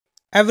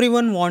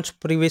Everyone wants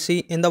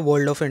privacy in the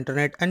world of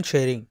internet and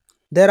sharing.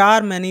 There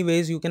are many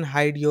ways you can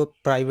hide your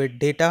private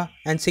data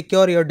and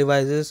secure your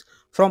devices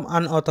from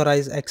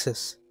unauthorized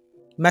access.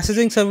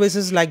 Messaging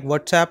services like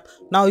WhatsApp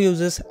now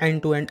uses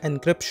end-to-end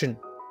encryption.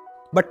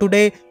 But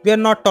today we are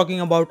not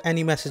talking about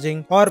any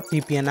messaging or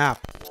VPN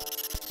app.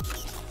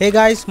 Hey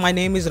guys, my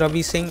name is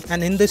Ravi Singh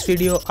and in this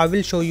video I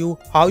will show you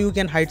how you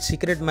can hide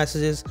secret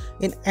messages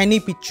in any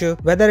picture,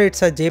 whether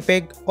it's a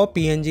JPEG or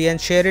PNG, and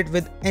share it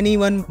with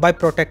anyone by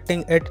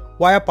protecting it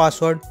via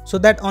password so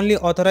that only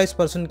authorized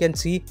person can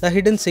see the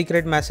hidden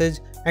secret message,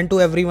 and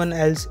to everyone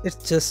else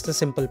it's just a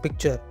simple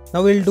picture.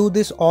 Now we'll do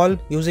this all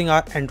using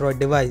our Android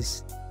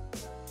device.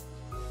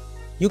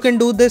 You can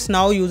do this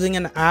now using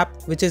an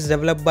app which is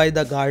developed by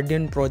the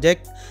Guardian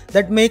project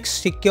that makes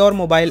secure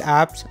mobile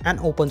apps and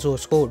open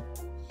source code.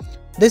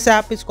 This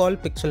app is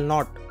called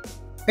Pixelknot.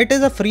 It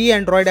is a free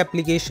Android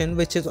application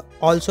which is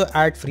also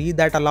ad-free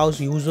that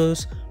allows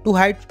users to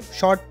hide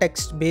short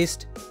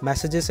text-based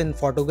messages in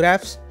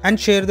photographs and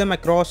share them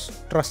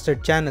across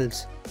trusted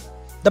channels.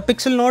 The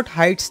Pixelknot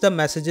hides the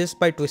messages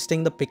by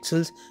twisting the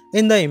pixels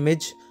in the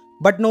image,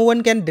 but no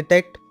one can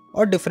detect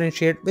or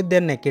differentiate with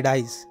their naked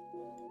eyes.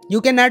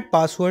 You can add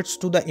passwords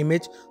to the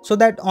image so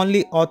that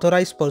only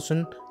authorized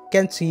person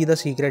can see the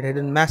secret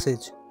hidden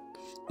message.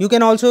 You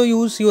can also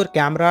use your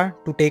camera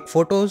to take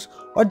photos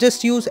or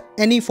just use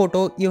any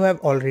photo you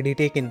have already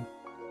taken.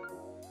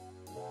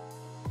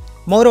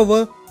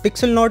 Moreover,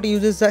 Pixelknot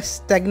uses the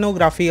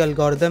steganography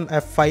algorithm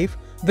F5,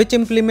 which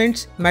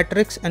implements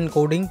matrix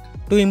encoding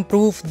to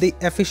improve the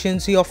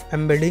efficiency of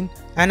embedding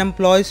and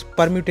employs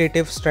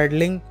permutative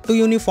straddling to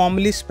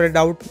uniformly spread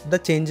out the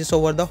changes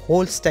over the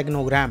whole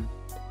stegnogram.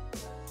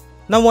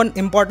 Now one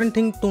important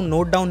thing to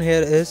note down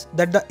here is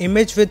that the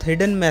image with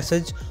hidden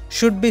message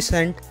should be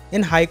sent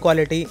in high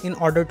quality in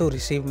order to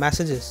receive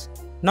messages.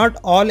 Not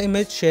all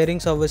image sharing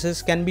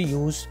services can be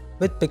used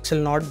with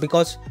Pixelknot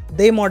because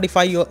they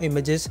modify your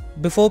images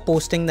before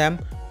posting them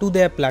to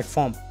their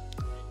platform.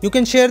 You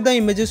can share the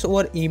images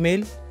over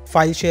email,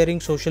 file sharing,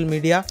 social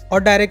media, or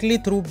directly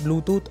through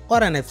Bluetooth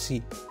or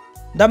NFC.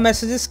 The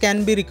messages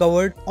can be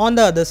recovered on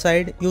the other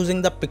side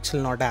using the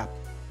Pixelknot app.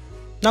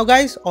 Now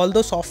guys,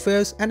 although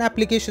softwares and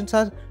applications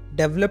are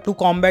developed to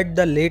combat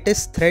the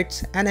latest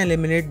threats and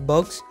eliminate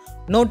bugs,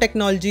 no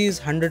technology is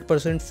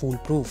 100%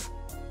 foolproof.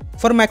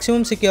 For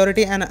maximum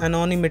security and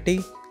anonymity,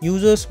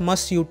 users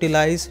must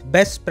utilize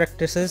best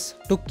practices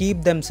to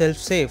keep themselves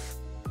safe.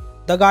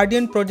 The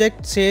Guardian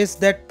project says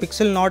that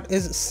Pixelknot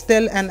is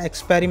still an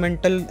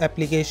experimental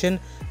application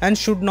and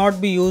should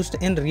not be used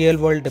in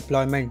real-world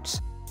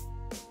deployments.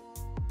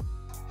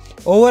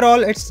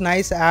 Overall, it's a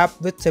nice app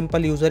with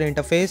simple user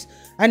interface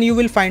and you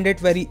will find it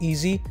very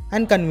easy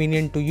and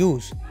convenient to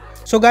use.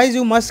 So guys,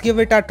 you must give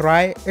it a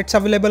try. It's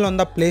available on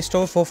the Play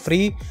Store for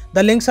free.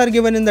 The links are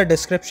given in the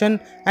description,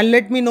 and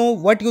let me know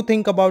what you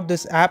think about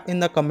this app in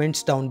the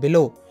comments down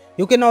below.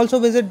 You can also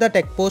visit the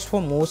Techposts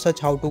for more such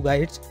how-to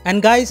guides.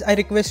 And guys, I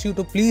request you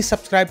to please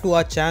subscribe to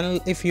our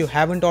channel if you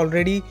haven't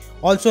already.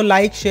 Also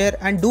like, share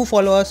and do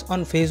follow us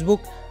on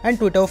Facebook and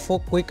Twitter for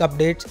quick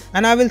updates,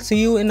 and I will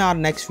see you in our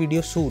next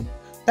video soon.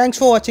 Thanks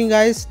for watching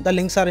guys, the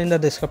links are in the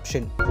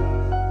description.